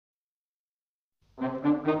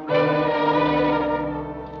In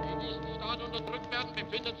diesem Staat unterdrückt werden,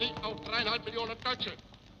 befinden sich auch 3,5 Millionen Deutsche.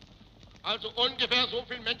 Also ungefähr so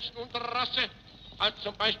viele Menschen unserer Rasse, als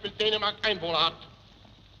zum Beispiel Dänemark Einwohner hat.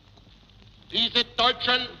 Diese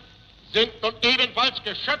Deutschen sind nun ebenfalls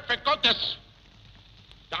Geschöpfe Gottes.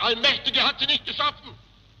 Der Allmächtige hat sie nicht geschaffen,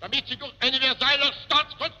 damit sie durch eine universelle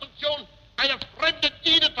Staatskonstruktion einer fremden,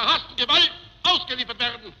 ihnen verhassten Gewalt ausgeliefert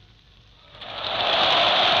werden.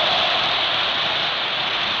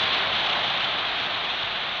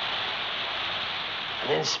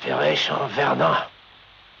 An inspiration, Vernon.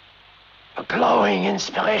 A glowing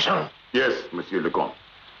inspiration. Yes, Monsieur le Comte.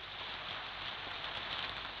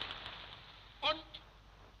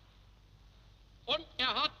 Und er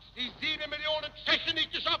hat die 7 Millionen Tschechen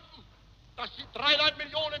nicht geschaffen, dass sie 3,5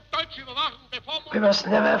 Millionen Deutsche überwachen, bevor... We must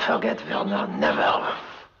never forget, Vernon, never.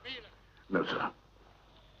 No, sir.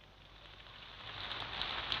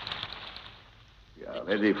 We are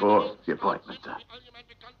ready for the appointment, sir.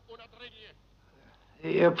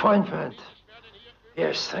 The appointment.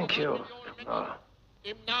 Yes, thank you.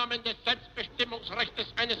 Im Namen des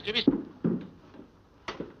Selbstbestimmungsrechts eines gewissen...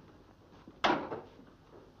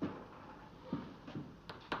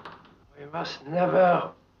 We must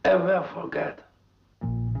never, ever forget.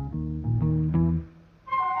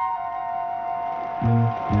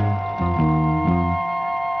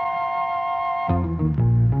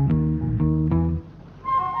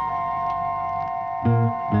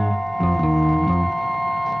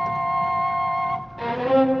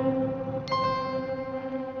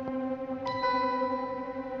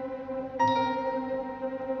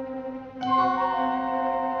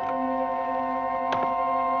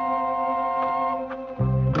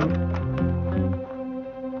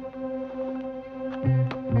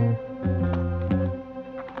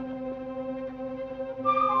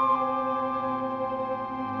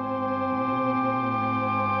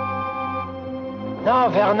 No,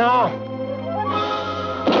 Vernon.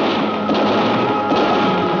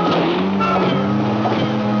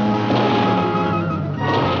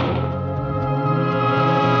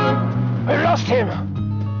 We lost him.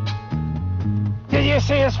 Did you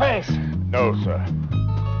see his face? No, sir.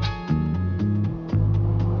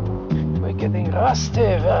 We're getting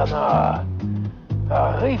rusty, Vernon.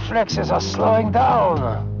 Our reflexes are slowing down.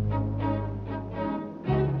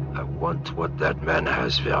 I want what that man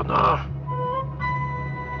has, Vernon.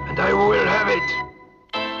 And I will have it.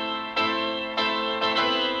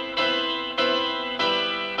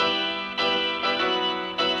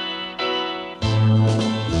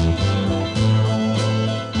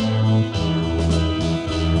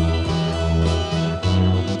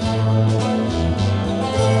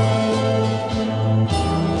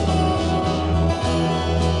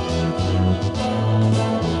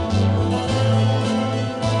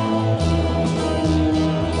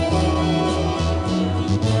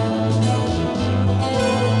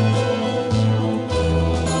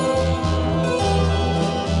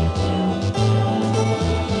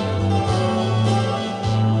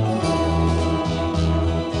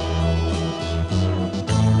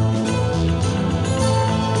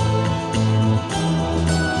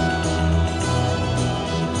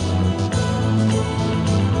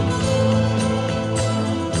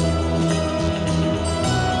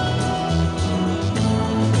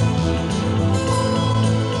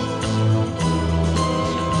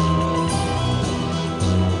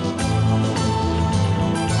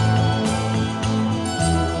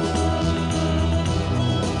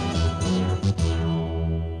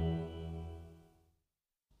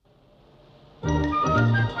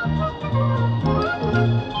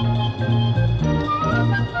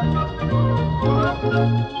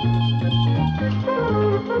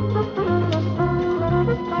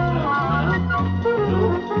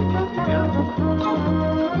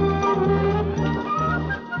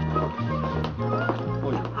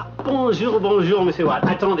 Bonjour, monsieur Wall.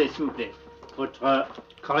 Attendez, s'il vous plaît. Votre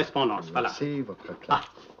correspondance, voilà. Merci, votre classe. Ah,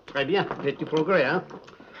 très bien. Vous êtes du progrès, hein?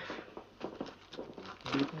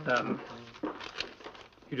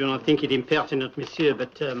 You do not think it impertinent, monsieur,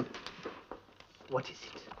 but what is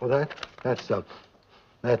it? Well,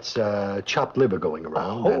 that's chopped liver going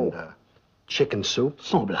around, and chicken soup.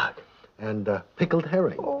 Sans blague. And pickled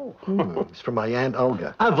herring. Oh. It's from my Aunt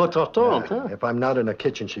Olga. Ah, votre tante, huh? If I'm not in the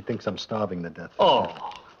kitchen, she thinks I'm starving to death. Oh.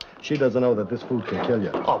 She doesn't know that this food can kill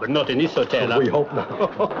you. Oh, but not in this hotel, huh? We hope not.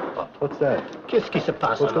 What's that? Qu'est-ce qui se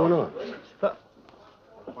passe? What's going on? Put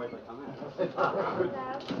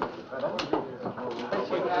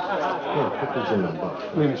these in the box.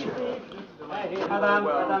 Oui, monsieur.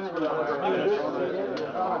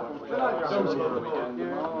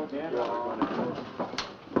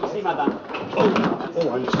 Merci, madame.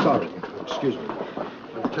 Oh, I'm sorry. Excuse me.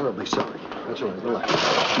 I'm terribly sorry. That's all right. Relax.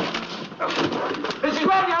 Mrs.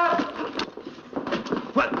 Williams!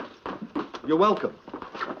 What? You're welcome.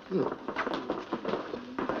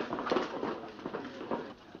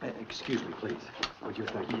 Excuse me, please. Would you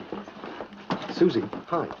thank me? Susie,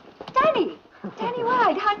 hi. Danny! Danny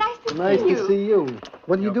White, how nice to see you. Nice to see you.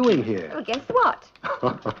 What are you doing here? Well, guess what?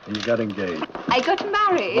 You got engaged. I got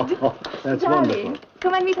married. Oh, that's Darling, wonderful.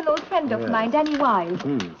 come and meet an old friend of Yes. mine, Danny Wild.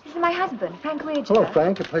 Hmm. This is my husband, Frank Wager. Hello,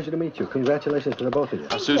 Frank. A pleasure to meet you. Congratulations to the both of you.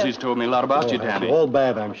 Thank Susie's you. told me a lot about you, that's Danny. all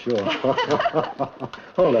bad, I'm sure.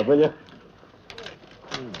 Hold up, will you?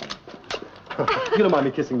 You don't mind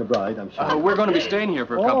me kissing the bride, I'm sure. We're going to be staying here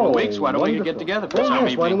for a couple of weeks. Why don't we get together for some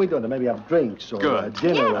Yes, why don't evening? we do it? Maybe have drinks or Good.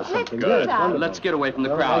 dinner Yes, or let's something. do Yes, that. wonderful. Let's get away from the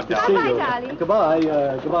Well, crowd. nice to see Bye-bye, you. darling. Goodbye,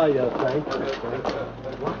 Frank.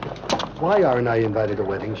 Why aren't I invited to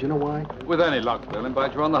weddings? You know why? With any luck, they'll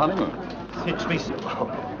invite you on the honeymoon. Suits me, sir.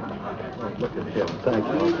 Oh, look at him. Thank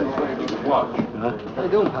you. Thank you. Watch. Huh? How you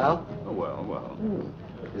doing, pal? Oh, well.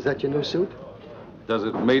 Is that your new suit? Does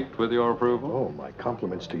it mate with your approval? Oh, my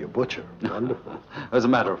compliments to your butcher. Wonderful. As a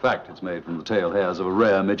matter of fact, it's made from the tail hairs of a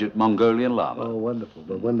rare midget Mongolian llama. Oh, wonderful.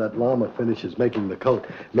 But when that llama finishes making the coat,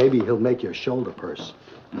 maybe he'll make your shoulder purse.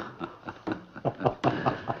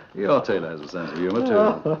 Your tailor has a sense of humor,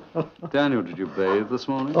 too. Daniel, did you bathe this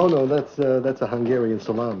morning? Oh, no, that's a Hungarian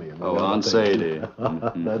salami. Oh, Aunt Sadie.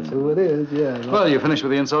 That's who it is, yeah. Well, you finished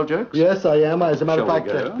with the insult jokes? Yes, I am. As a matter Shall of we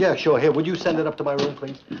fact, go? yeah, sure. Here, would you send it up to my room,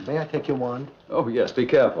 please? May I take your wand? Oh, yes, be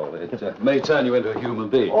careful. It may turn you into a human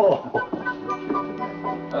being. Oh.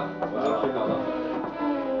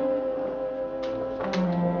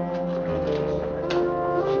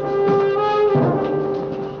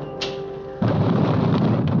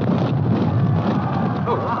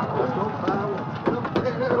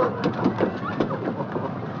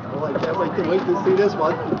 Oh, I can't wait to see this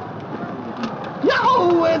one.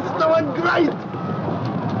 Yo, it's doing great!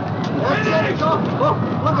 That's it. Oh,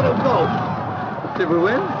 look at him go. Did we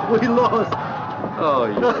win? We lost. Oh,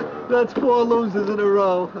 yeah. That's 4 losers in a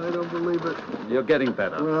row. I don't believe it. You're getting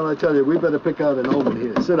better. Well, I tell you, we better pick out an omen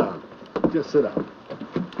here. Sit down. Just sit down.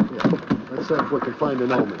 Yeah. Let's see if we can find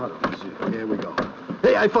an omen. Here we go.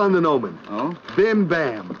 Hey, I found an omen. Oh? Bim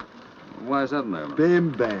Bam. Why is that an omen?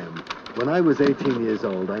 Bim Bam. When I was 18 years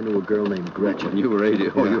old, I knew a girl named Gretchen. When you were 80,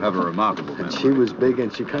 oh, Yeah. you have a remarkable memory. And she was big,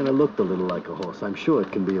 and she kind of looked a little like a horse. I'm sure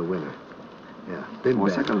it can be a winner. Yeah, Bim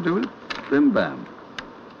What's Bam. that going to do with it? Bim Bam.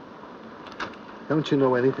 Don't you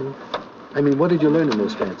know anything? I mean, what did you learn in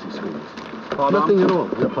those fancy schools? Pardon? Nothing at all.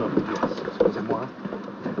 Yeah, pardon. Yes. Excusez-moi.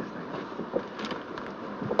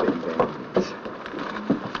 Bim Bam.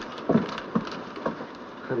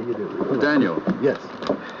 How do you do? Hello. Daniel, Yes.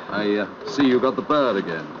 I see you got the bird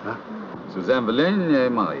again. Huh? Suzanne Verlaine est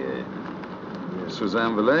mariée.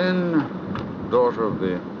 Suzanne Verlaine, daughter of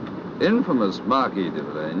the infamous Marquis de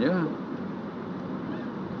Verlaine,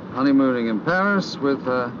 honeymooning in Paris with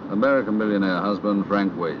her American millionaire husband,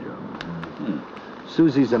 Frank Wager.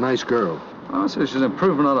 Susie's a nice girl. Oh, so she's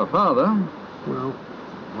improving on her father. Well,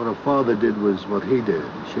 what her father did was what he did.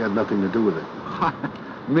 She had nothing to do with it.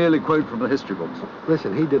 Merely quote from the history books.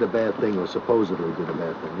 Listen, he did a bad thing, or supposedly did a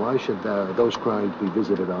bad thing. Why should those crimes be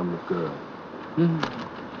visited on the girl?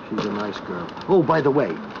 She's a nice girl. Oh, by the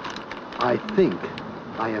way, I think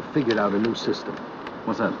I have figured out a new system.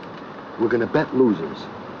 What's that? We're going to bet losers.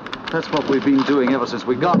 That's what we've been doing ever since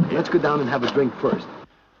we got here. Let's go down and have a drink first.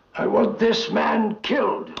 I want this man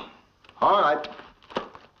killed. All right.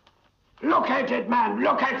 Look at it, man,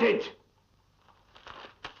 look at it.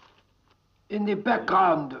 In the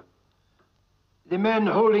background, the man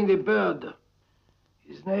holding the bird.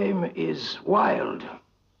 His name is Wild.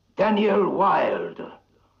 Daniel Wild.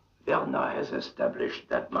 Werner has established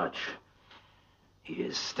that much. He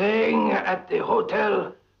is staying at the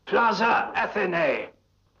Hotel Plaza Athénée,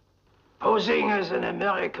 posing as an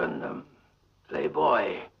American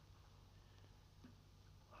playboy. I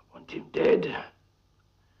want him dead.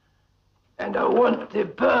 And I want the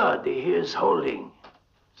bird he is holding.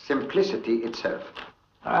 Simplicity itself.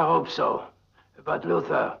 I hope so. But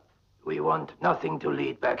Luther, we want nothing to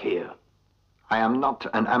lead back here. I am not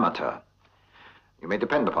an amateur. You may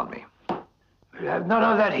depend upon me. We'll have none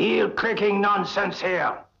of that heel-clicking nonsense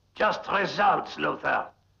here. Just results, Luther.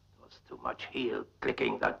 It was too much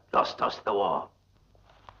heel-clicking that lost us the war.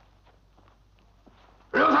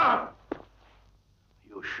 Luther!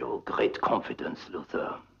 You show great confidence,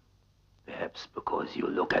 Luther. Perhaps because you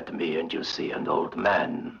look at me and you see an old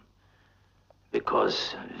man.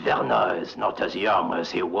 Because Werner is not as young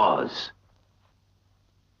as he was.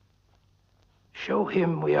 Show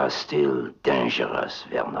him we are still dangerous,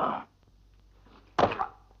 Werner.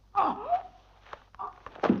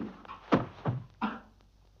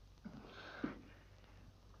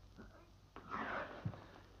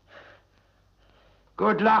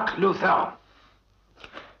 Good luck, Luther.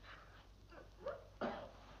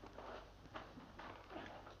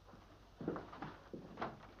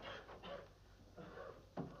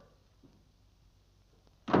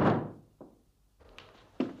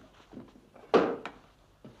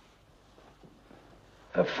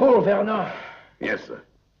 A fool, Werner. Yes, sir.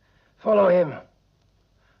 Follow him.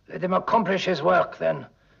 Let him accomplish his work, then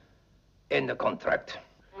end the contract.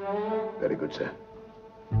 Very good, sir.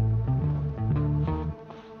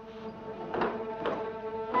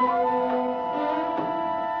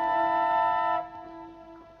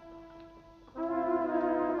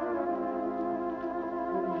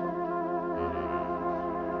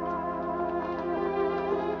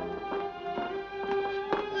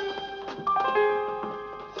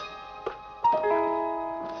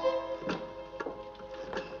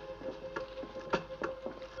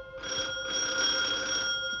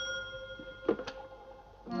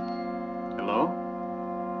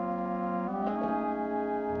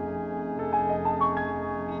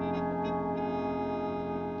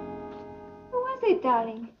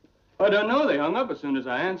 Darling. I don't know. They hung up as soon as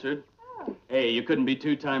I answered. Oh. Hey, you couldn't be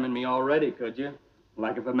two-timing me already, could you?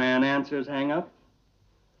 Like if a man answers, hang up?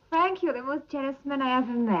 Frank, you're the most jealous man I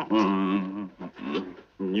ever met.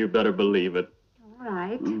 Mm-hmm. You better believe it. All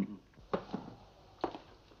right. Mm-hmm.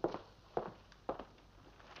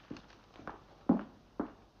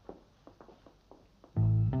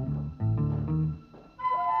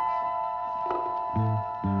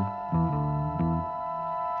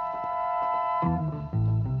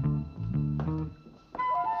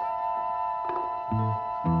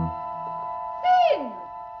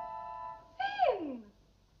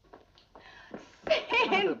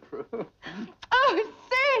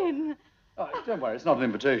 Don't worry, it's not an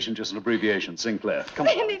invitation, just an abbreviation. Sinclair. Come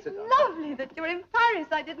on. It's lovely that you're in Paris.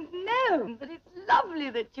 I didn't know. But it's lovely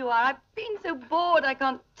that you are. I've been so bored, I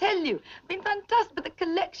can't tell you. Been fantastic, but the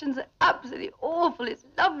collections are absolutely awful. It's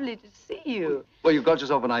lovely to see you. Well, you've got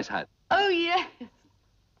yourself a nice hat. Oh, yes.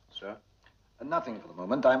 Sir? Nothing for the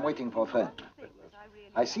moment. I'm waiting for a friend.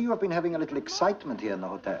 I see you have been having a little excitement here in the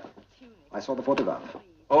hotel. I saw the photograph.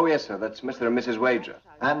 Oh, yes, sir. That's Mr. and Mrs. Wager.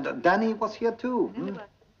 And Danny was here, too. Hmm?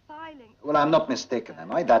 Well, I'm not mistaken,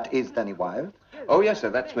 am I? That is Danny Wilde? Oh, yes,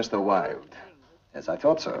 sir. That's Mr. Wilde. Yes, I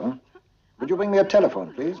thought so. Would you bring me a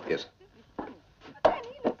telephone, please? Yes. He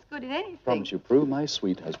looks good in anything. Promise you, Prue, my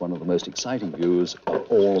suite has one of the most exciting views of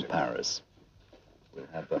all of Paris. We'll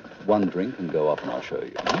have one drink and go up and I'll show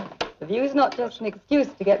you. The view's not just an excuse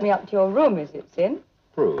to get me up to your room, is it, Sin?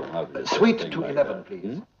 Prue, how did Suite 211,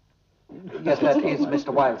 please. Yes, that is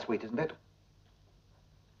Mr. Wilde's suite, isn't it?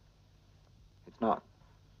 It's not.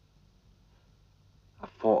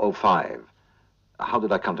 405. How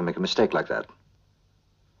did I come to make a mistake like that?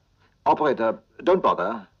 Operator, don't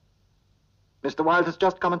bother. Mr. Wilde has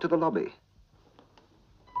just come into the lobby.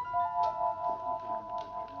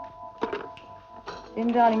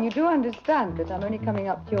 Sin, darling, you do understand that I'm only coming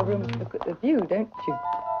up to your room to look at the view, don't you?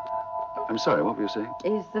 I'm sorry, what were you saying?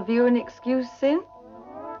 Is the view an excuse, Sin?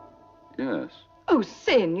 Yes. Oh,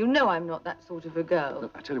 Sin, you know I'm not that sort of a girl.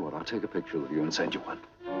 Look, I tell you what, I'll take a picture of you and send you one.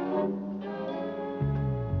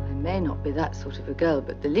 I may not be that sort of a girl,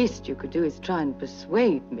 but the least you could do is try and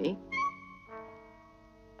persuade me.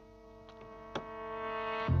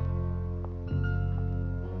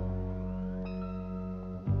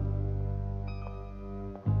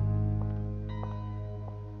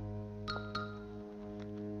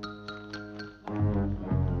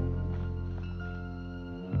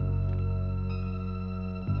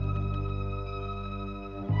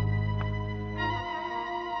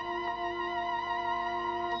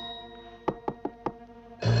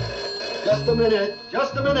 Just a minute.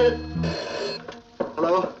 Just a minute.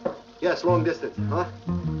 Hello? Yes, long distance. Huh?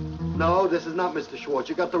 No, this is not Mr. Schwartz.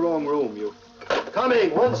 You got the wrong room, you.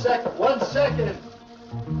 Coming. 1 second. 1 second.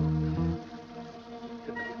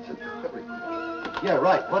 Yeah,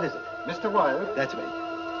 right. What is it? Mr. Wilde? That's me.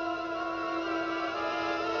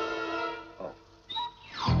 Oh.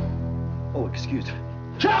 Oh, excuse me.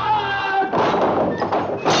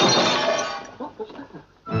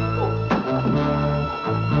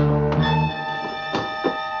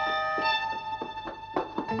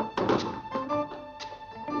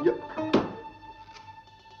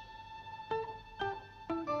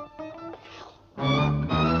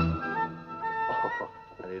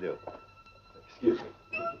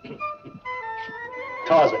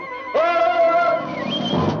 Tarzan.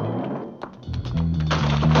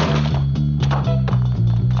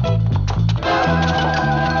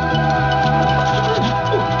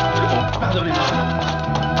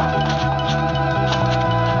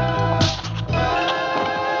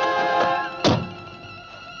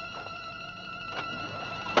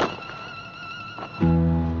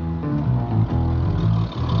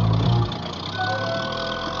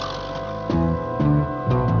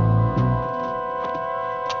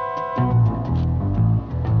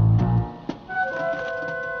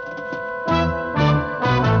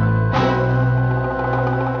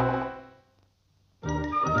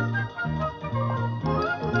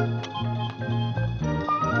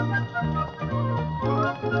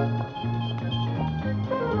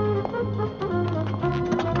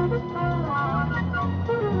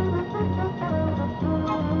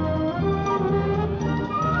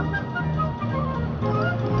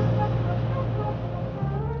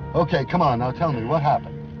 Okay, come on, now tell me, what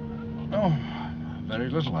happened? Oh,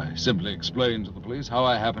 very little. I simply explained to the police how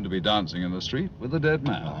I happened to be dancing in the street with a dead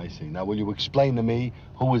man. I see. Now, will you explain to me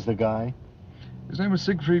who was the guy? His name was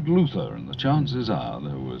Siegfried Luther, and the chances are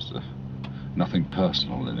there was nothing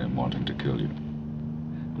personal in him wanting to kill you.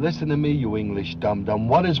 Listen to me, you English dum-dum.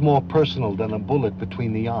 What is more personal than a bullet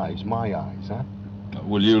between the eyes? My eyes, huh?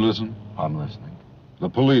 Will you listen? I'm listening. The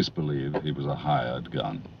police believe he was a hired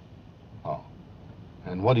gun. Oh.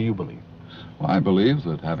 And what do you believe? Well, I believe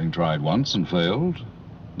that having tried once and failed,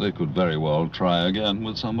 they could very well try again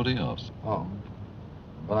with somebody else. Oh.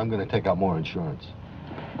 Well, I'm going to take out more insurance.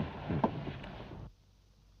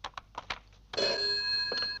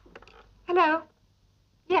 Hello?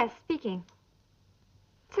 Yes, speaking.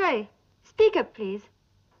 Sorry, speak up, please.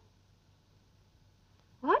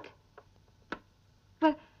 What?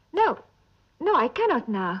 Well, no. No, I cannot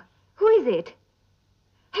now. Who is it?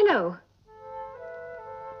 Hello?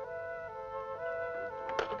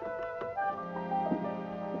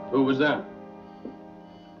 Who was that?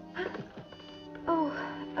 Oh,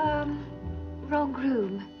 wrong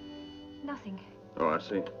room. Nothing. Oh, I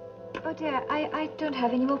see. Oh, dear, I don't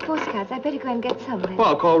have any more postcards. I better go and get some then. Well,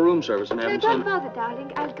 I'll call room service and have No, them don't send... bother,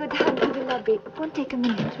 darling. I'll go down to the lobby. It won't take a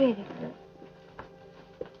minute, really.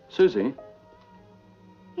 Susie,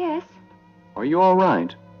 Yes? are you all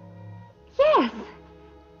right? Yes!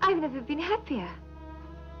 I've never been happier.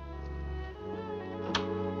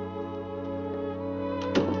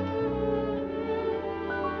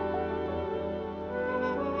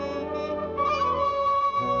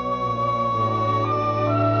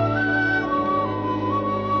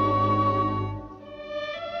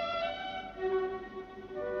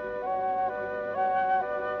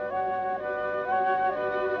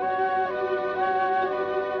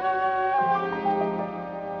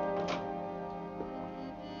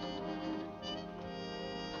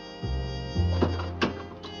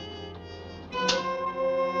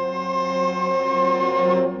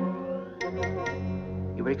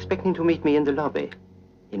 You were expecting to meet me in the lobby.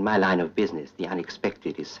 In my line of business, the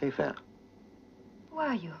unexpected is safer. Who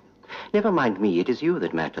are you? Never mind me, it is you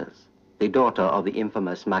that matters. The daughter of the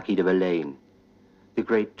infamous Marquis de Verlaine. The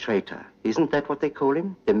great traitor. Isn't that what they call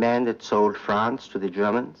him? The man that sold France to the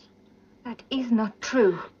Germans? That is not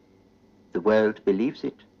true. The world believes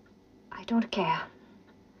it. I don't care.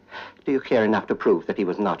 Do you care enough to prove that he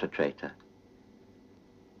was not a traitor?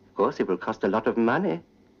 Of course, it will cost a lot of money,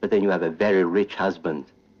 but then you have a very rich husband.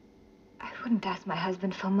 I wouldn't ask my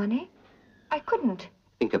husband for money. I couldn't.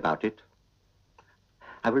 Think about it.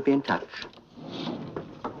 I will be in touch.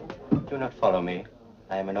 Do not follow me.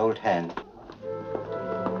 I am an old hand.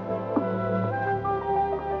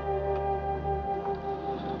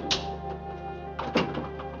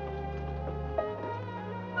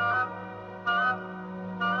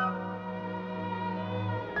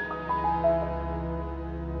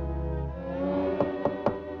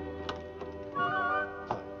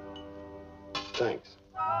 Thanks.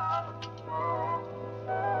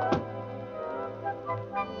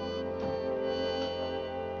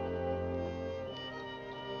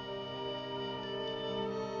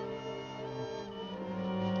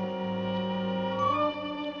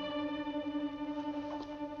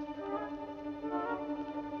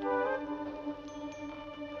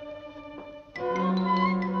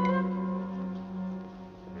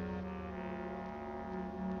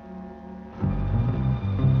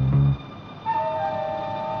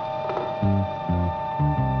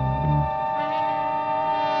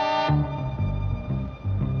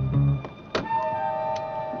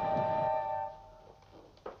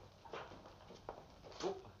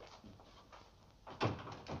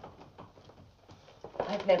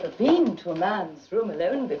 I've never been to a man's room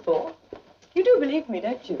alone before. You do believe me,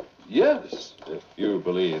 don't you? Yes, if you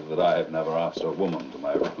believe that I have never asked a woman to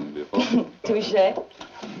my room before. Touche.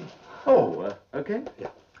 Oh, okay? Yeah.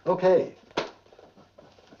 Okay.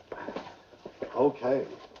 Okay.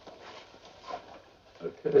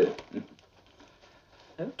 Okay.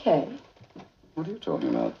 Okay. What are you talking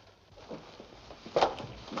about?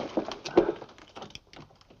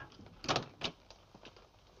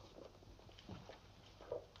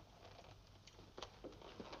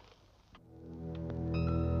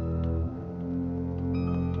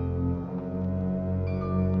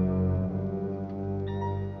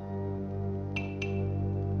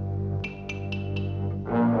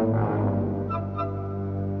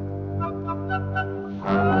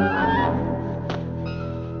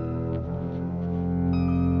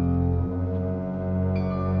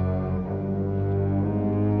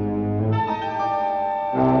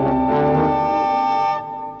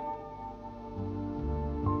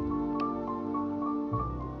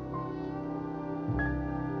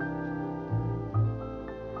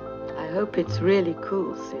 it's really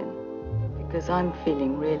cool, Sin, because I'm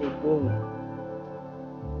feeling really warm.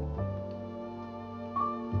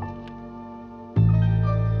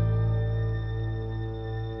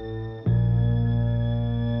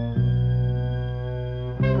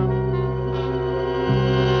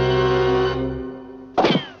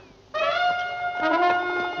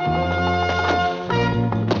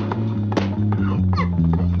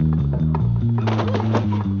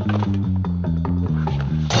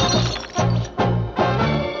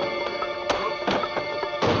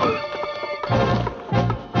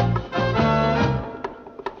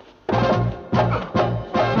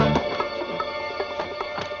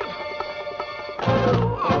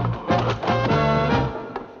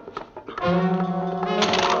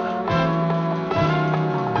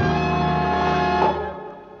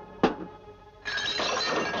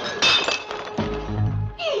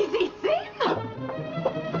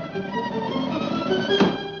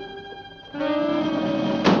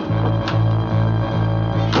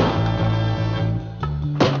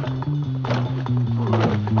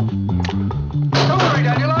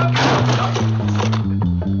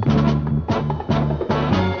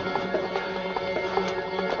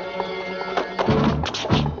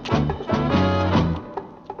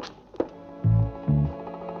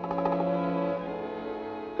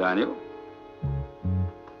 Daniel?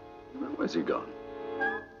 Where's he gone?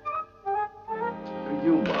 Do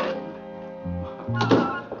you mind?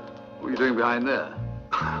 What are you doing behind there?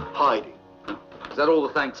 Hiding. Is that all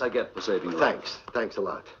the thanks I get for saving your life? Thanks a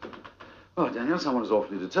lot. Oh, Daniel, someone is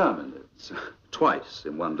awfully determined. It's twice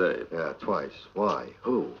in one day. Yeah, twice. Why?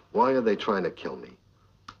 Who? Why are they trying to kill me?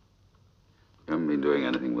 You haven't been doing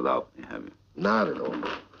anything without me, have you? Not at all.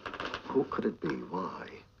 Who could it be? Why?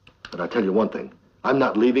 But I'll tell you one thing. I'm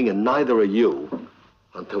not leaving, and neither are you,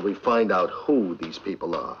 until we find out who these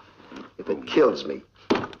people are. If it kills me.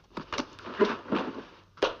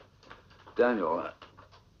 Daniel,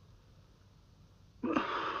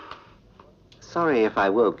 Sorry if I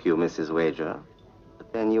woke you, Mrs. Wager,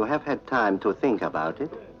 but then you have had time to think about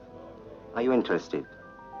it. Are you interested?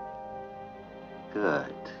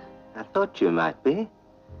 Good. I thought you might be.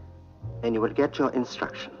 Then you will get your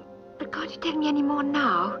instruction. But can't you tell me any more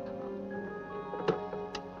now?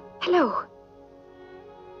 Hello?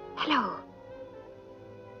 Hello?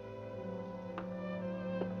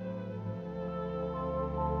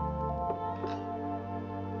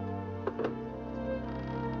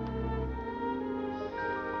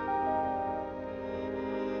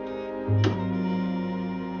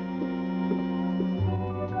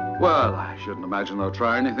 well, I shouldn't imagine they'll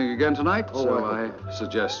try anything again tonight, so I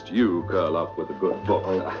suggest you curl up with a good book.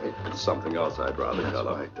 It's something else I'd rather curl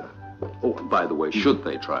up. Oh, and by the way, should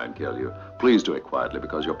they try and kill you, please do it quietly,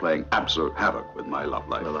 because you're playing absolute havoc with my love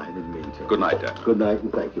life. Well, I didn't mean to. Good night, Dan. Good night,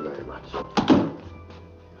 and thank you very much. Oh,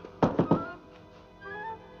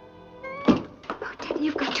 Daddy,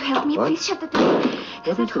 you've got to help me. What? Please shut the door.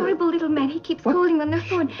 There's that horrible little man. He keeps calling on the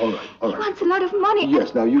phone. All right, all He right. wants a lot of money.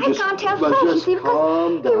 Yes, now you I just... can't tell well, first, you just see, because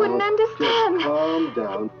calm down. he wouldn't understand. Just calm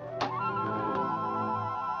down.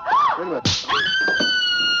 Wait a minute.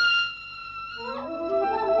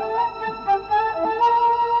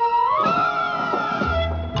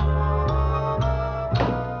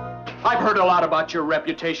 I've heard a lot about your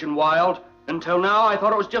reputation, Wilde. Until now, I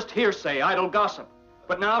thought it was just hearsay, idle gossip.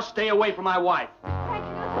 But now, stay away from my wife.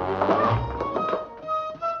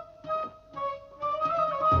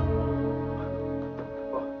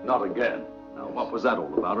 Not again. Now, what was that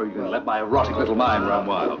all about? Or are you going to let my erotic little mind run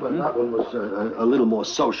wild? But that one was a little more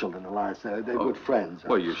social than the last. They're good friends.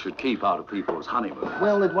 Well, you should keep out of people's honeymoon.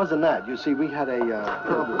 Well, it wasn't that. You see, we had a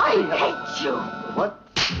problem. I hate you. What?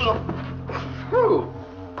 Prue!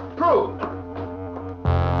 Prue!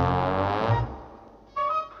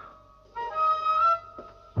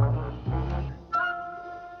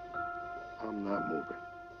 I'm not moving.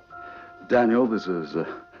 Daniel, this has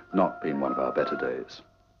not been one of our better days.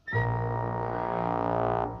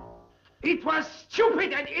 It was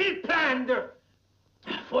stupid and ill-planned.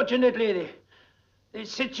 Fortunately, the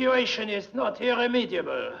situation is not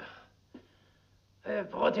irremediable. I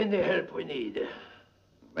have brought in the help we need.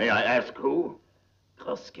 May I ask who?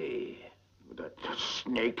 Krosky. That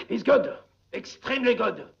snake. He's good. Extremely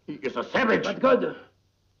good. He is a savage. But good.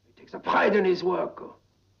 He takes a pride in his work.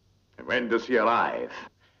 When does he arrive?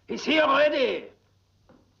 He's here already.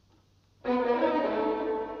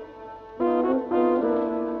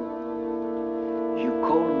 You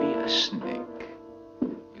call me a snake.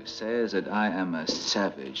 You say that I am a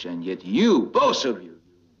savage, and yet you, both of you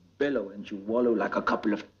bellow and you wallow like a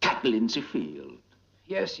couple of cattle in the field.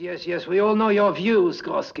 Yes, yes, yes. We all know your views,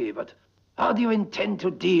 Krosky, but How do you intend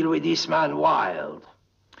to deal with this man Wilde?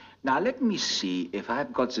 Now, let me see if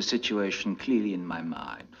I've got the situation clearly in my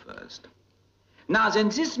mind first. Now, then,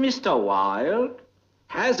 this Mr. Wilde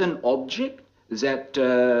has an object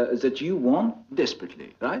that you want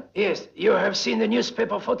desperately, right? Yes, you have seen the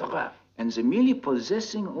newspaper photograph. And the merely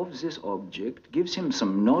possessing of this object gives him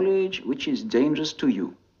some knowledge which is dangerous to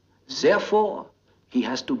you. Therefore, he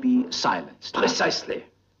has to be silenced. Precisely.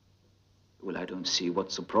 Well, I don't see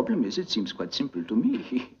what the problem is. It seems quite simple to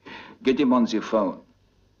me. Get him on the phone.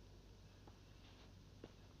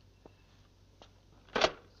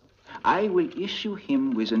 I will issue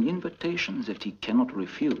him with an invitation that he cannot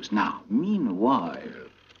refuse. Now, meanwhile,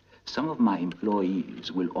 some of my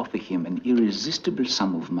employees will offer him an irresistible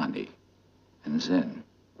sum of money. And then,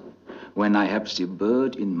 when I have the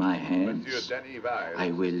bird in my hands, I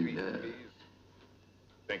will...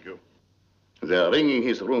 Thank you. They're ringing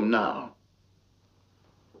his room now.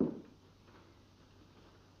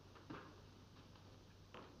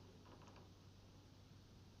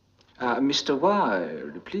 Mr.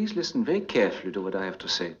 Wilde, please listen very carefully to what I have to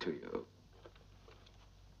say to you.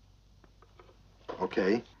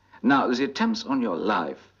 Okay. Now, the attempts on your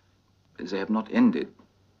life, they have not ended.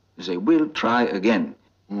 They will try again.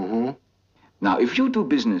 Mm-hmm. Now, if you do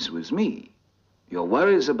business with me, your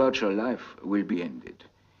worries about your life will be ended.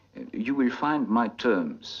 You will find my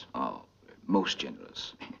terms are most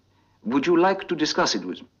generous. Would you like to discuss it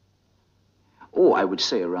with me? Oh, I would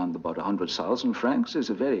say around about 100,000 francs is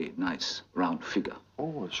a very nice round figure.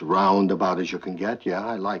 Oh, it's round about as you can get. Yeah,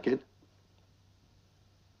 I like it.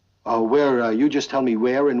 Where, you just tell me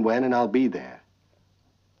where and when, and I'll be there.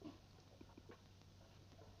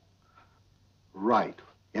 Right.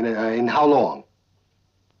 In how long?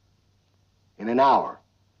 In an hour.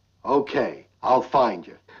 Okay, I'll find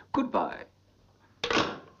you. Goodbye.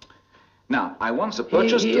 Now, I want the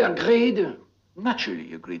purchase He agreed. Naturally,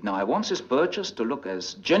 he agreed. Now, I want this purchase to look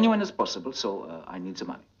as genuine as possible, so I need the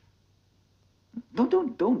money.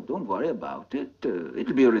 Don't worry about it.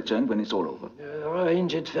 It'll be returned when it's all over.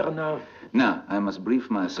 Arrange it, Fernand. Now, I must brief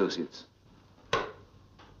my associates.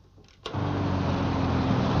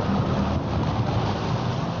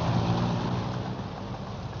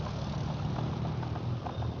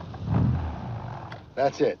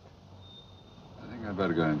 That's it. I think I'd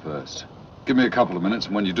better go in first. Give me a couple of minutes,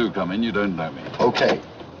 and when you do come in, you don't know me. Okay.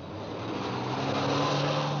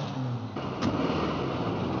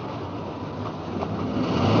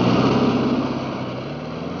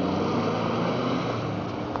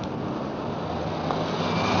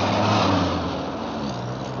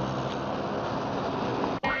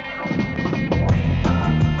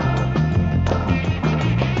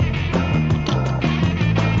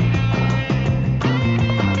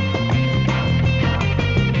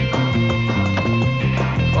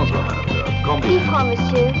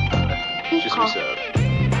 Monsieur. Je suis served.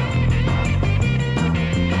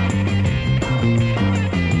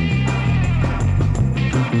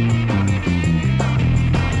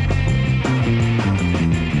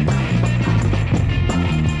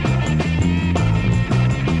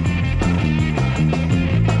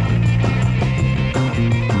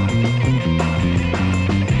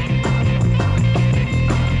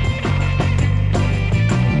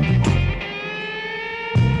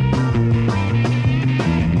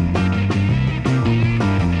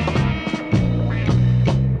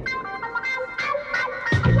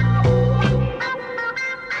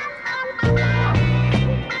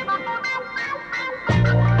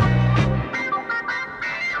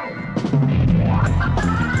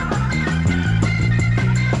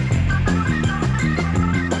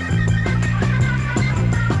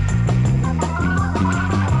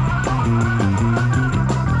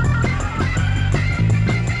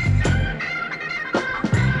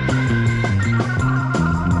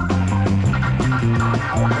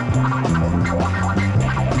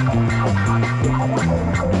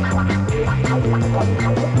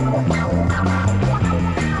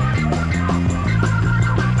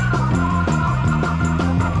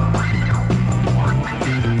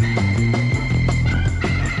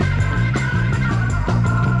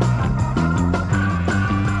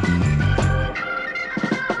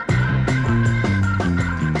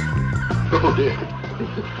 Oh, dear.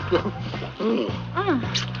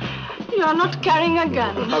 You are not carrying a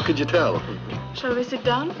gun. How could you tell? Shall we sit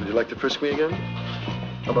down? Would you like to frisk me again?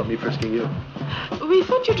 How about me frisking you? We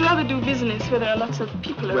thought you'd rather do business where there are lots of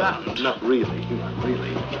people around. Not really. Not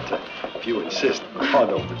really. But, if you insist. Oh,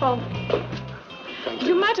 no. Well,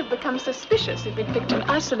 you might have become suspicious if we'd picked an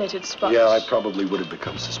isolated spot. Yeah, I probably would have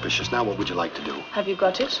become suspicious. Now, what would you like to do? Have you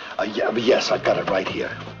got it? Yes, I've got it right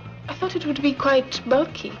here. I thought it would be quite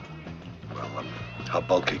bulky. How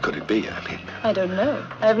bulky could it be? I mean, I don't know.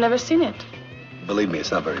 I've never seen it. believe me, it's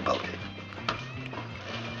not very bulky.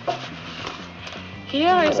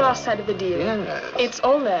 Here is our side of the deal. Yes. It's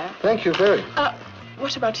all there. Thank you very.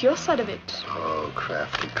 What about your side of it? Oh,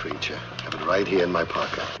 crafty creature. I have it right here in my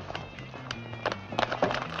pocket.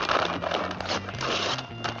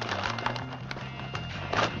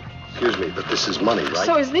 Excuse me, but this is money, right?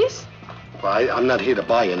 So is this? Well, I'm not here to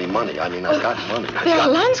buy any money. I mean, I've got money. There are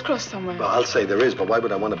lines crossed somewhere. Well, I'll say there is, but why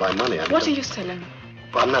would I want to buy money? I mean, What are you selling?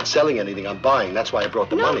 Well, I'm not selling anything. I'm buying. That's why I brought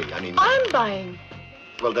the money. I mean... I'm buying.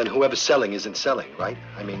 Well, then whoever's selling isn't selling, right?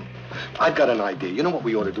 I mean, I've got an idea. You know what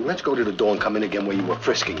we ought to do? Let's go to the door and come in again where you were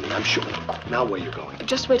frisking me. I'm sure. Now where you going?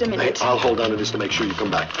 Just wait a minute. Hey, I'll hold on to this to make sure you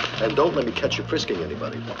come back. And don't let me catch you frisking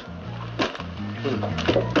anybody.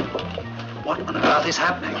 What on earth is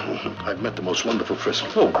happening? I've met the most wonderful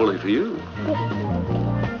frisker. Oh, bully for you.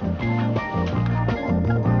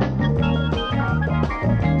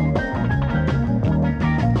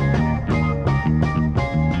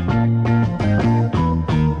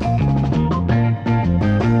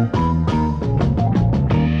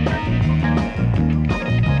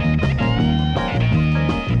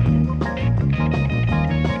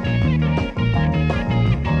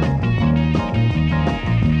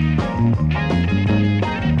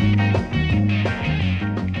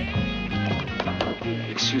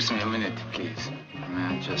 Excuse me a minute, please.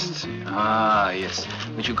 Yes.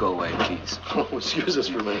 Would you go away, please? Oh, excuse us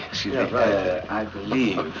for a minute. Excuse Yeah, me. right. I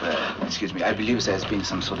believe, I believe there's been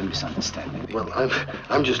some sort of misunderstanding. Well,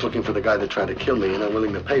 I'm just looking for the guy that tried to kill me, and I'm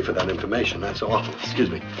willing to pay for that information. That's all. Excuse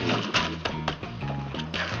me.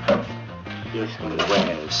 Yes,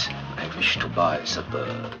 wares. I wish to buy a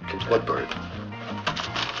bird. What bird?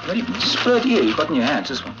 This bird here, you got in your hands,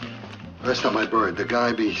 this one. That's not my bird. The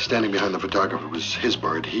guy standing behind the photographer was his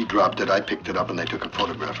bird. He dropped it, I picked it up, and they took a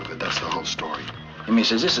photograph of it. That's the whole story. You mean,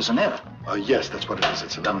 says this is an error? Yes, that's what it is.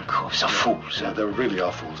 It's an error. Dumb cops are fools. Yeah, they really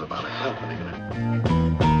are fools about it. Well, what are you gonna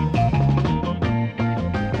do?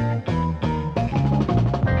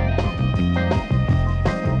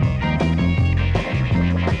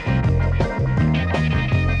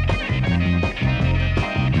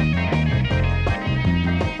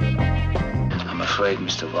 I'm afraid,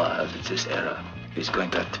 Mr. Wilde, that this error is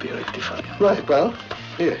going to have to be rectified. Right, well,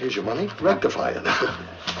 here's your money. Rectify it.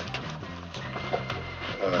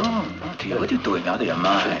 Dear, what are you doing out of your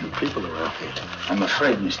mind? People around here. I'm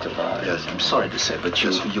afraid, Mr. Wilde. Yes. I'm sorry to say, but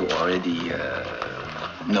you already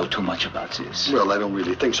know too much about this. Well, I don't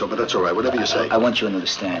really think so, but that's all right. Whatever you say. I want you to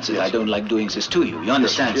understand that I don't like doing this to you. You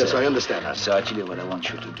understand, Yes, sir? I understand that. So actually what I want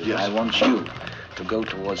you to do, Yes. I want you to go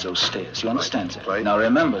towards those stairs. You understand, sir? Right. Now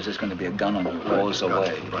remember, there's going to be a gun on you all the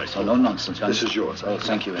way. Right. So no nonsense. You This understand? is yours. Oh,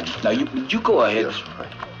 thank you, Em. Now you go ahead. Yes, right.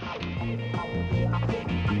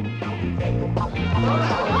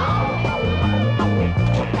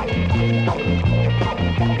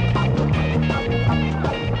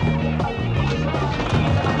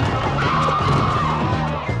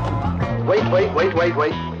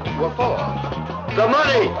 Wait. What for? The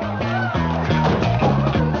money!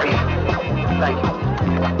 Thank you.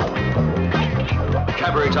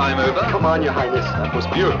 Cabaret time over. Come on, Your Highness. That was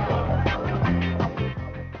beautiful.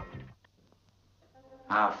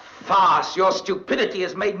 Farce! Your stupidity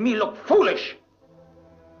has made me look foolish.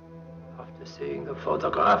 After seeing the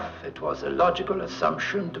photograph, it was a logical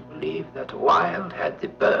assumption to believe that Wilde had the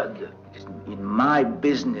bird. In my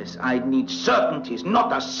business, I need certainties,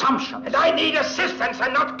 not assumptions. And I need assistance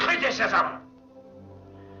and not criticism.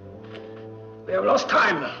 We have lost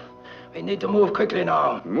time. We need to move quickly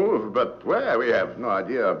now. Move, but where? We have no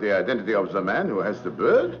idea of the identity of the man who has the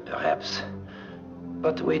bird. Perhaps.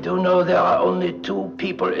 But we do know there are only two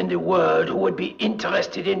people in the world who would be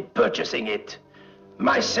interested in purchasing it.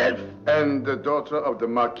 Myself. And the daughter of the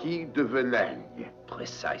Marquis de Verlaine.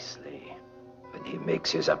 Precisely. When he makes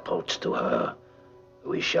his approach to her,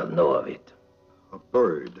 we shall know of it. A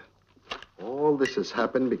bird. All this has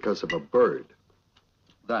happened because of a bird.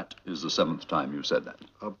 That is the 7th time you said that.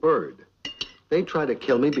 A bird. They tried to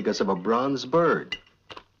kill me because of a bronze bird.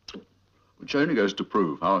 Which only goes to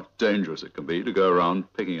prove how dangerous it can be to go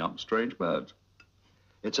around picking up strange birds.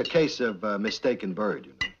 It's a case of mistaken bird,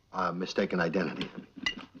 you know. Mistaken identity.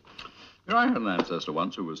 You know, I had an ancestor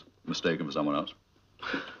once who was mistaken for someone else.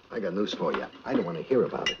 I got news for you. I don't want to hear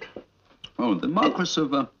about it. Oh, the Marquis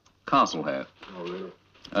of Castlehair. Oh,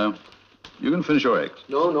 really? You can finish your eggs.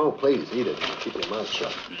 No, please, eat it. Keep your mouth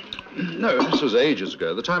shut. No, this was ages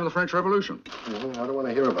ago, the time of the French Revolution. I don't want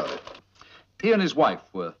to hear about it. He and his wife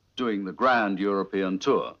were doing the grand European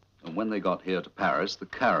tour. And when they got here to Paris, the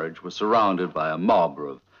carriage was surrounded by a mob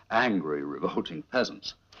of angry, revolting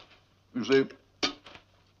peasants. You see,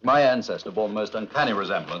 My ancestor bore the most uncanny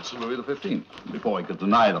resemblance to Louis XV. Before he could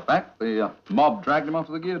deny the fact, the mob dragged him off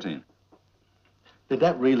to the guillotine. Did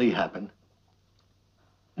that really happen?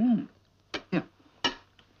 Yeah.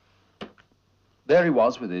 There he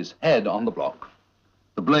was with his head on the block,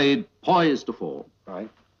 the blade poised to fall. Right.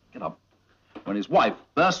 Get up. When his wife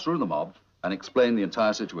burst through the mob and explained the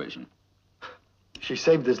entire situation. She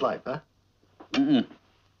saved his life, huh?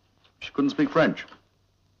 She couldn't speak French.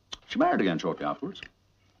 She married again shortly afterwards.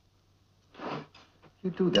 You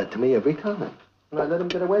do that to me every time, and I let him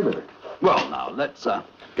get away with it. Well, now, let's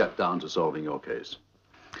get down to solving your case.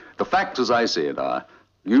 The facts, as I see it, are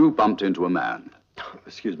you bumped into a man.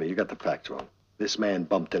 Excuse me, you got the facts wrong. This man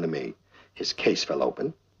bumped into me. His case fell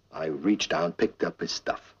open. I reached down, picked up his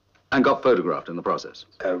stuff. And got photographed in the process.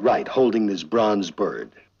 Right, holding this bronze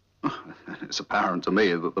bird. It's apparent to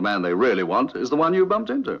me that the man they really want is the one you bumped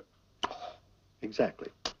into. Exactly.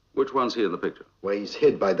 Which one's he in the picture? Well, he's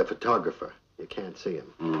hid by the photographer. You can't see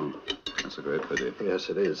him. That's a great pity. Yes,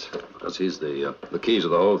 it is. Because he's the key to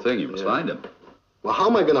the whole thing. You must find him. Well, how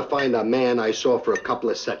am I going to find a man I saw for a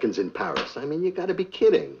couple of seconds in Paris? I mean, you got to be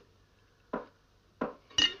kidding.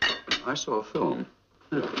 I saw a film.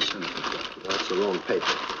 That's the wrong paper.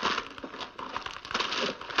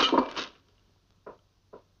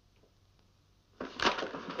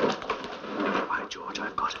 By George,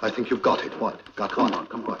 I've got it. I think you've got it. What? Got Come what? on,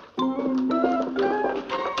 come on.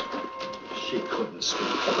 She couldn't speak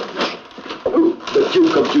French. The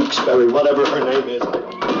Duke of Dukesbury, whatever her name is, I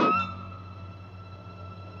don't know.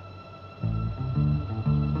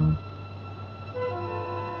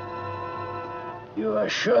 You are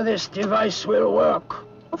sure this device will work?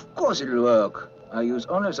 Of course it'll work. I use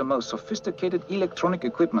only the most sophisticated electronic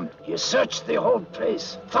equipment. You searched the whole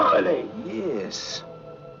place thoroughly? Yes.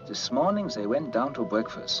 This morning they went down to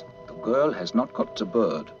breakfast. The girl has not got the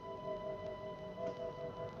bird.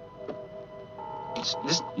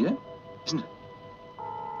 Listen, yeah? Listen.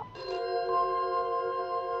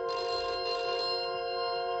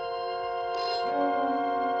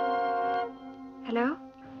 Hello?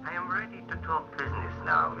 I am ready to talk business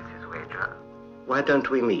now, Mrs. Wager. Why don't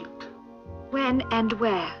we meet? When and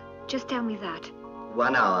where? Just tell me that.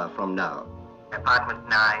 1 hour from now. Apartment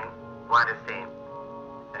 9, Bois de Seine,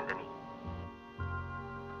 Saint-Denis.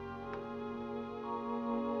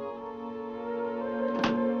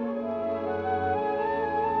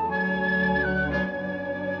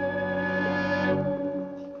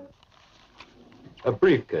 A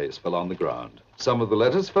briefcase fell on the ground. Some of the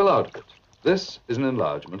letters fell out of it. This is an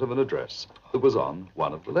enlargement of an address that was on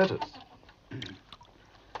one of the letters.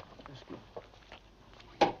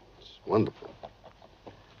 It's wonderful.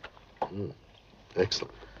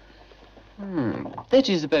 Excellent. That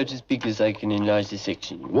is about as big as I can enlarge the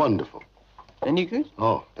section. Wonderful. Any good?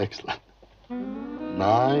 Oh, excellent.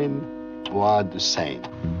 9 Bois de Seine.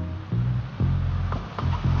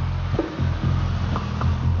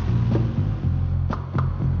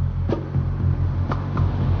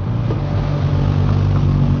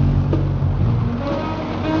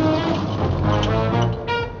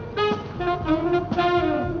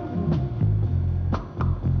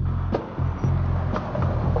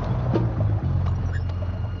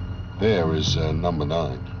 There is number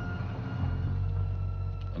 9.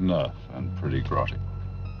 Enough, and pretty grotty.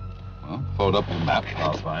 Well, fold up the map,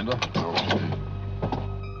 Pathfinder.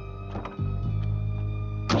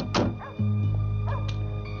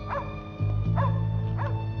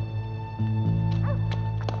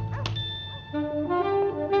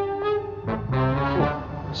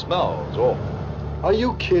 Smells awful. Are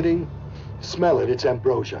you kidding? Smell it, it's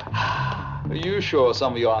ambrosia. Are you sure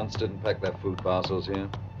some of your aunts didn't pack their food parcels here?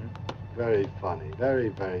 Very funny, very,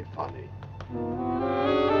 very funny.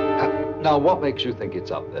 Now, what makes you think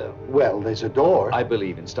it's up there? Well, there's a door. I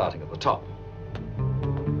believe in starting at the top.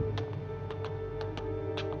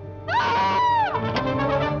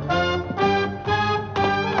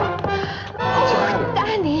 Oh,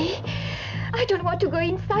 Danny! I don't want to go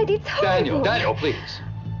inside. It's horrible. Daniel, please.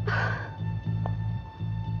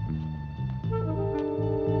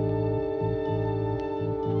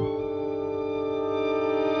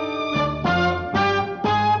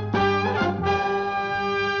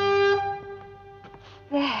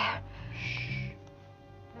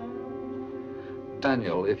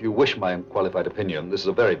 Daniel, if you wish my unqualified opinion, this is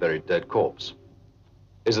a very, very dead corpse.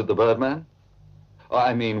 Is it the Birdman?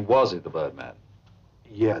 I mean, was it the Birdman?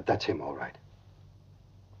 Yeah, that's him, all right.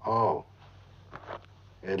 Oh.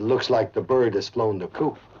 It looks like the bird has flown the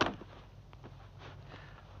coop.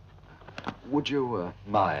 Would you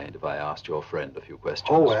mind if I asked your friend a few questions?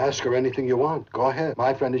 Oh, ask her anything you want. Go ahead.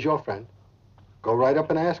 My friend is your friend. Go right up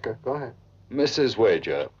and ask her. Go ahead. Mrs.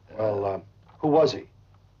 Wager. Well, who was he?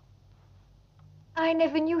 I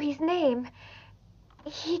never knew his name.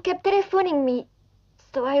 He kept telephoning me,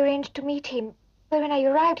 so I arranged to meet him. But when I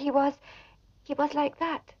arrived, he was like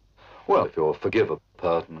that. Well, if you'll forgive a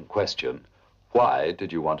pertinent question, why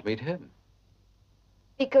did you want to meet him?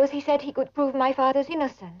 Because he said he could prove my father's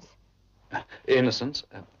innocence. Innocence?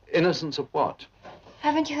 Innocence of what?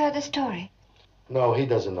 Haven't you heard the story? No, he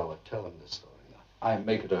doesn't know it. Tell him the story. I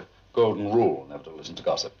make it a golden rule never to listen to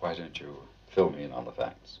gossip. Why don't you fill me in on the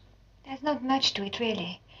facts? There's not much to it,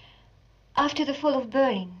 really. After the fall of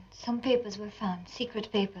Berlin, some papers were found,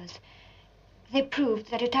 secret papers. They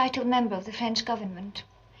proved that a titled member of the French government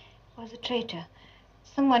was a traitor,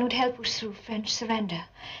 someone who'd help push through French surrender.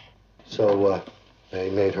 So, they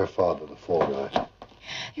made her father the fall guy.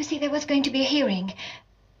 You see, there was going to be a hearing,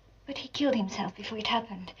 but he killed himself before it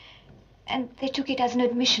happened. And they took it as an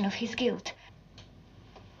admission of his guilt.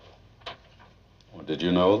 Well, did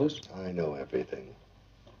you know this? I know everything.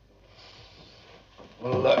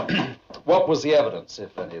 Well, what was the evidence,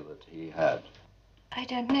 if any, that he had? I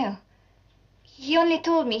don't know. He only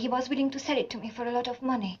told me he was willing to sell it to me for a lot of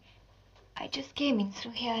money. I just came in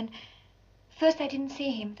through here, and first I didn't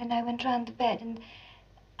see him. Then I went round the bed, and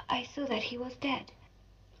I saw that he was dead.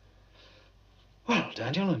 Well,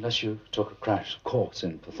 Daniel, unless you took a crash course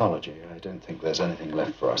in pathology, I don't think there's anything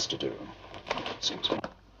left for us to do. Seems so.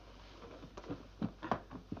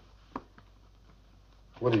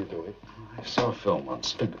 What are you doing? I saw a film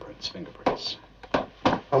once. Fingerprints.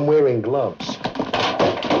 I'm wearing gloves.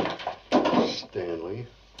 Stanley.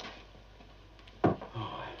 Oh,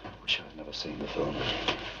 I wish I'd never seen the film.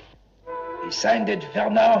 He signed it,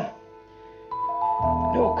 Fernand.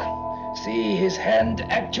 Look, see, his hand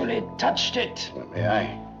actually touched it. May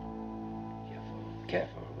I?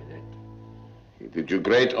 Careful with it. He did you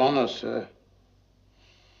great honor, sir.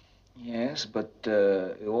 Yes, but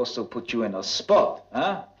it also put you in a spot,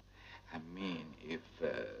 huh? I mean, if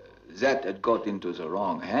that had got into the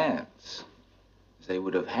wrong hands, they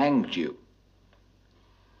would have hanged you.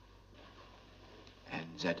 And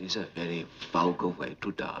that is a very vulgar way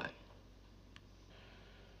to die.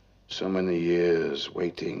 So many years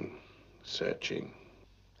waiting, searching.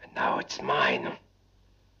 And now it's mine.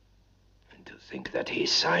 And to think that he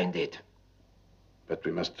signed it. But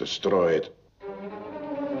we must destroy it.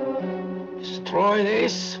 Destroy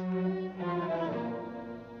this?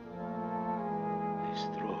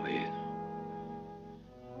 Destroy it.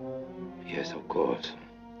 Yes, of course.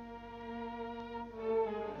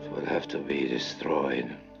 It will have to be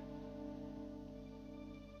destroyed.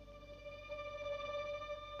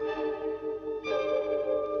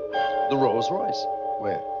 The Rolls Royce.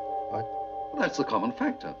 Where? What? Well, that's the common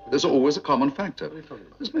factor. There's always a common factor. What are you talking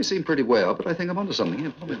about? This may seem pretty well, but I think I'm onto something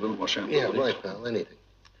here. Probably a little more champagne. Yeah, right, pal. Anything.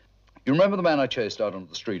 You remember the man I chased out onto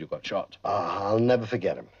the street who got shot? I'll never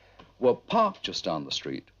forget him. Well, parked just down the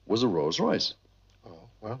street was a Rolls Royce. Oh,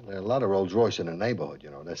 well, there are a lot of Rolls Royce in the neighborhood, you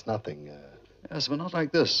know. That's nothing, Yes, but not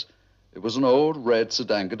like this. It was an old red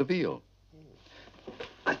Sedan de Ville.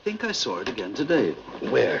 I think I saw it again today.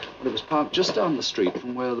 Where? Well, it was parked just down the street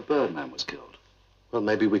from where the Birdman was killed. Well,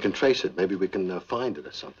 maybe we can trace it. Maybe we can find it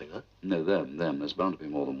or something, huh? No, them. There's bound to be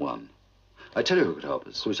more than one. I tell you who could help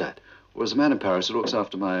us. Who's that? Well, there's a man in Paris who looks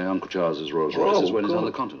after my Uncle Charles's Rolls Royces when he's on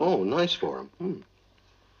the continent. Oh, nice for him.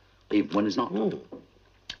 Even when he's not.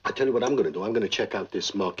 I tell you what I'm going to do. I'm going to check out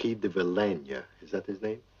this Marquis de Villene. Is that his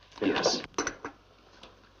name? Yes.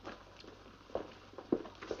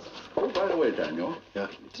 Oh, by the way, Daniel. Yeah?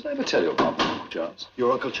 Did I ever tell you about my Uncle Charles?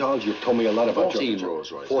 Your Uncle Charles? You've told me a lot about 14 your...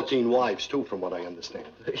 Rolls Royces. 14 wives, too, from what I understand.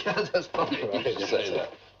 Yeah, that's funny you should say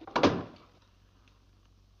that.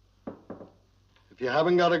 If you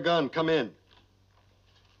haven't got a gun, come in.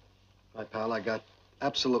 My pal, I got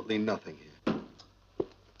absolutely nothing here.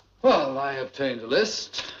 Well, I obtained a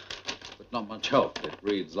list, but not much help. It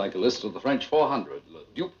reads like a list of the French 400. Le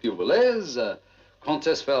Duc du Valais,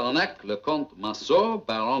 Comtesse Fernac, Le Comte Massot,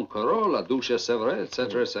 Baron Corot, La Duchesse Sévère,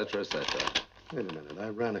 etc., etc., etc. Wait a minute. I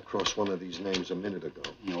ran across one of these names a minute ago.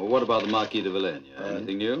 Well, what about the Marquis de Villene?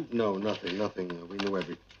 Anything new? No, nothing. We knew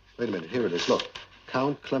everything. Wait a minute. Here it is. Look.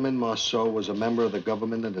 Count Clement Marceau was a member of the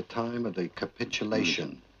government at the time of the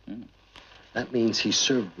capitulation. That means he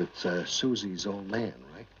served with Susie's old man,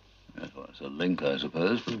 right? Yes, well, it's a link, I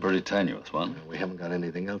suppose, but a pretty tenuous one. We haven't got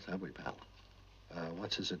anything else, have we, pal?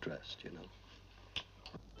 What's his address, do you know?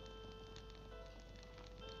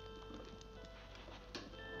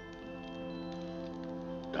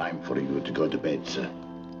 Time for you to go to bed, sir.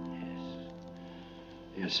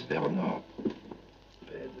 Yes, Fernand.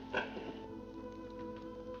 Bed.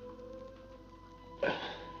 I'm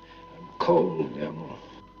cold, Fernand.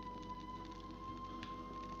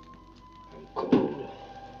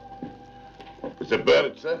 The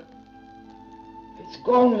bird, sir? It's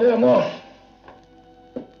gone, Werner.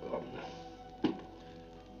 The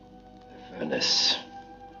furnace.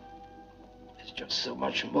 It's just so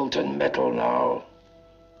much molten metal now.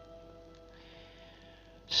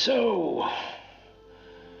 So,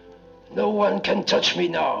 no one can touch me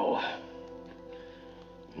now.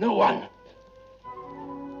 No one.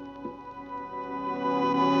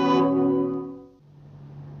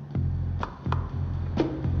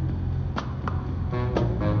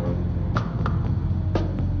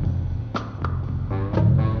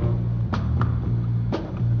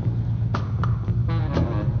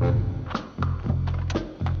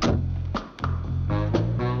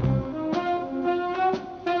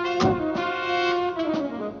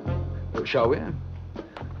 Shall we?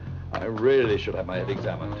 I really should have my head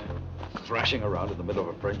examined. Thrashing around in the middle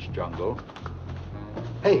of a French jungle.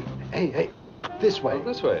 Hey, this way. Oh,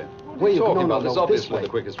 this way? Where are you talking no, about? This is this obviously way. the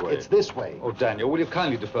quickest way. It's this way. Oh, Daniel, will you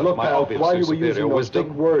kindly defer Look, to my pal, obviously while you were superior using those wisdom?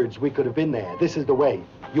 big words, we could have been there. This is the way.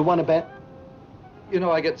 You want to bet? You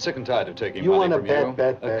know, I get sick and tired of taking You money want to from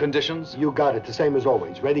bet, you. bet. Conditions? You got it. The same as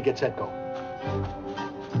always. Ready, get set, go.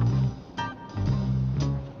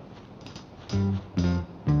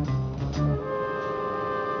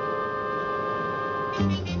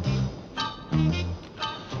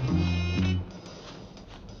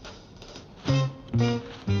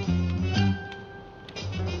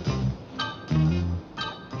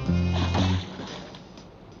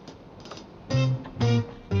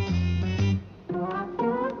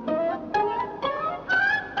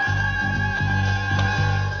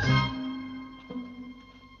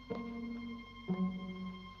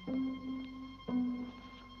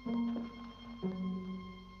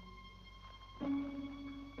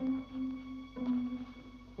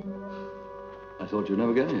 I thought you'd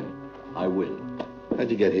never get here. I will.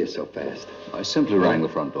 How'd you get here so fast? I simply rang the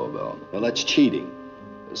front doorbell. Well, that's cheating.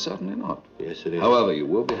 Certainly not. Yes, it is. However, you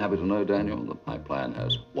will be happy to know, Daniel, that my plan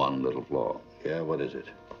has one little flaw. Yeah, what is it?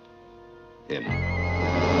 Him.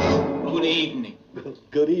 Good evening.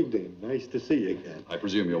 Good evening. Nice to see you again. I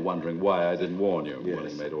presume you're wondering why I didn't warn you. Yes. Well,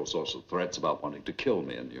 he made all sorts of threats about wanting to kill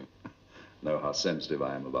me, and you know how sensitive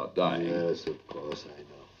I am about dying. Yes, of course, I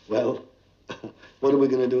know. Well, what are we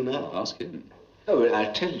going to do now? Ask him. Oh, well,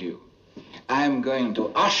 I'll tell you. I'm going to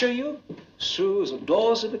usher you through the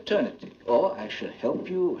doors of eternity, or I shall help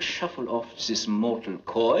you shuffle off this mortal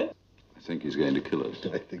coil. I think he's going to kill us.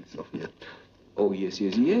 I think so, yeah. Oh,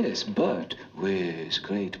 yes, but with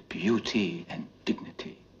great beauty and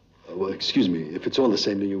dignity. Well, excuse me. If it's all the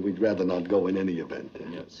same to you, we'd rather not go in any event.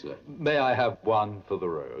 Yes, sir. May I have one for the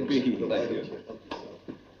road? Thank you.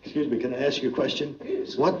 Excuse me, can I ask you a question?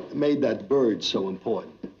 Yes. What made that bird so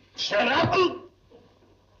important? Shut up!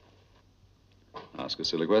 Ask a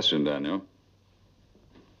silly question, Daniel.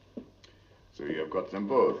 So you've got them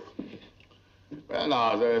both. Well,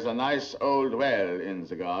 now, there's a nice old well in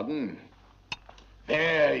the garden.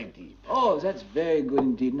 Very deep. Oh, that's very good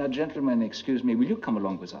indeed. Now, gentlemen, excuse me, will you come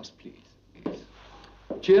along with us, please? Yes.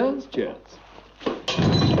 Cheers, cheers.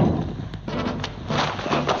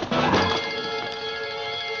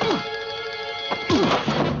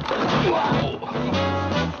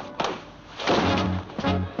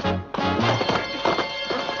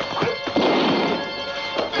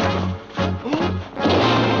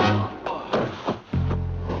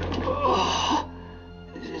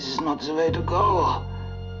 This is not the way to go.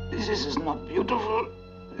 This is not beautiful.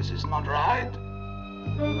 This is not right.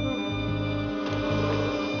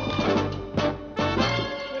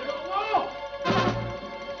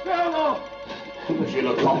 Monsieur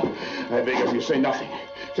le Comte, I beg of you, say nothing.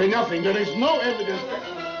 Say nothing. There is no evidence.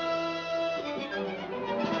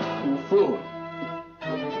 You fool.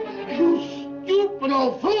 You stupid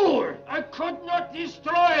old fool! I could not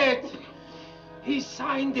destroy it. He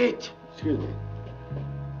signed it. Excuse me.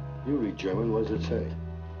 You read German. What does it say?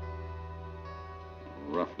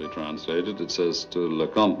 Roughly translated, it says to Le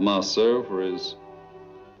Comte Marceau for his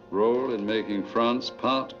role in making France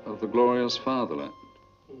part of the glorious fatherland.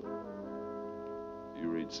 You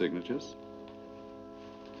read signatures?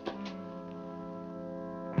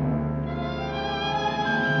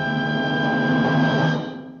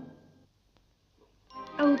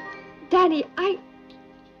 Oh, Danny, I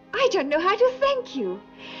don't know how to thank you.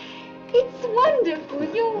 It's wonderful.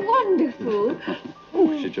 You're wonderful.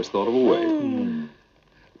 Oh, she just thought of a way.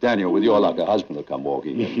 Daniel, with your luck, a husband will come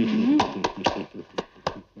walking in.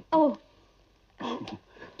 Oh.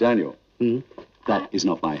 Daniel, that is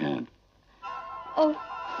not my hand. Oh.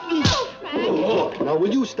 Oh, Frank. Oh, now,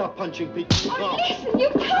 will you stop punching people? Oh, listen, you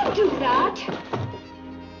can't do that.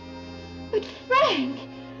 But, Frank.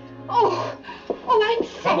 Oh, I'm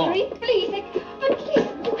sorry. Please. But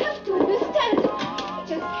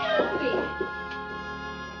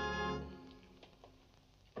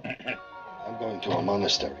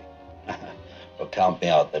monastery. Well, count me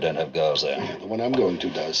out. They don't have girls there. The one I'm going to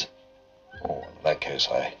does. Oh, in that case,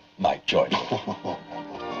 I might join you.